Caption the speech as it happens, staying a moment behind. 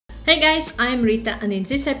Hey guys, I'm Rita, and in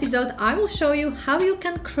this episode I will show you how you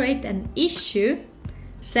can create and issue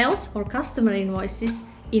sales or customer invoices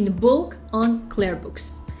in bulk on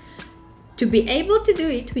ClearBooks. To be able to do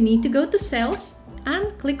it, we need to go to Sales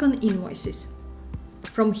and click on Invoices.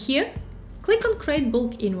 From here, click on Create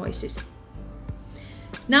Bulk Invoices.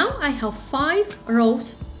 Now I have 5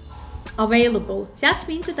 rows available. That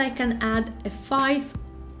means that I can add 5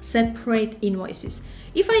 separate invoices.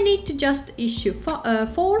 If I need to just issue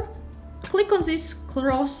 4, click on this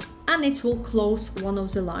cross and it will close one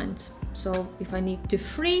of the lines. So if I need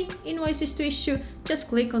 3 invoices to issue, just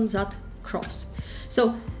click on that cross.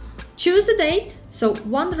 So choose a date, so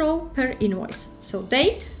 1 row per invoice. So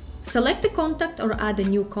date, select a contact or add a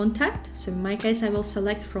new contact. So in my case, I will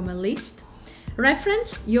select from a list.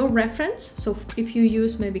 Reference, your reference. So if you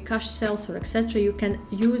use maybe cash sales or etc., you can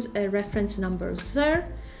use a reference number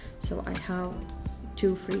there. So I have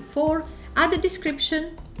 2, 3, 4. Add a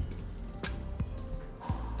description.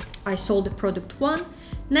 I sold the product 1.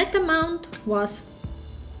 Net amount was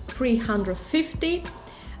 350.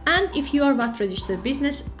 And if you are VAT registered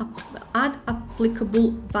business, add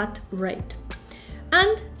applicable VAT rate.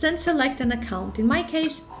 And then select an account. In my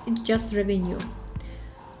case, it's just revenue.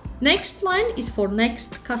 Next line is for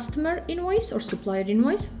next customer invoice or supplier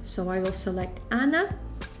invoice. So I will select Anna,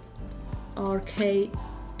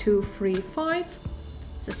 RK235.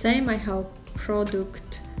 It's the same, I have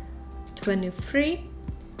product 23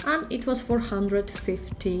 and it was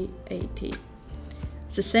 450.80.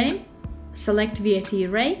 It's the same, select VAT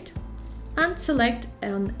rate and select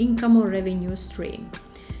an income or revenue stream.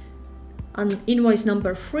 And invoice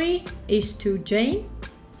number 3 is to Jane,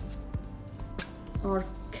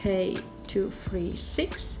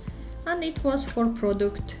 RK236, and it was for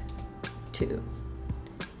product 2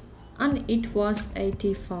 and it was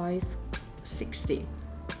 85.60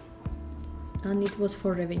 and it was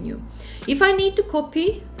for revenue. If I need to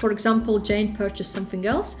copy, for example, Jane purchased something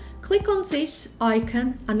else, click on this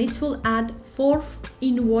icon and it will add 4th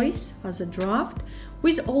invoice as a draft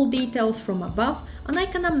with all details from above, and I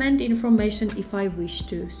can amend information if I wish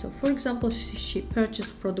to. So for example, she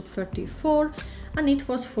purchased product 34 and it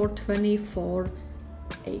was for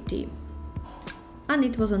 24.80 and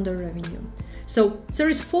it was under revenue. So there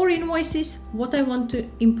is 4 invoices what I want to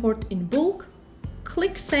import in bulk.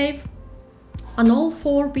 Click Save and all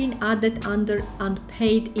 4 being added under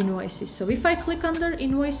unpaid invoices. So if I click under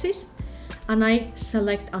invoices and I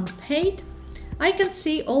select unpaid, I can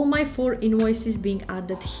see all my 4 invoices being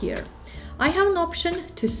added here. I have an option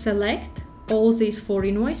to select all these 4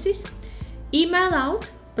 invoices, email out,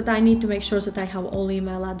 but I need to make sure that I have all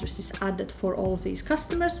email addresses added for all these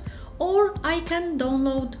customers, or I can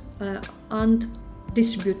download and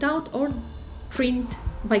distribute out or print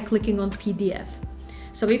by clicking on PDF.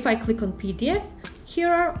 So if I click on PDF,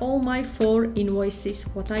 here are all my 4 invoices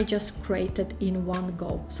what I just created in one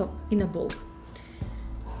go, so in a bulk.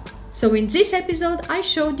 So in this episode, I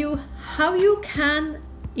showed you how you can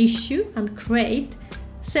issue and create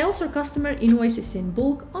sales or customer invoices in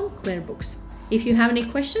bulk on ClearBooks. If you have any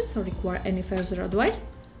questions or require any further advice,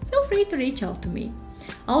 feel free to reach out to me.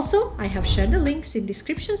 Also, I have shared the links in the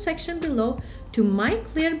description section below to my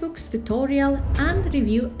ClearBooks tutorial and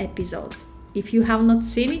review episodes. If you have not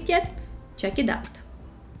seen it yet, check it out.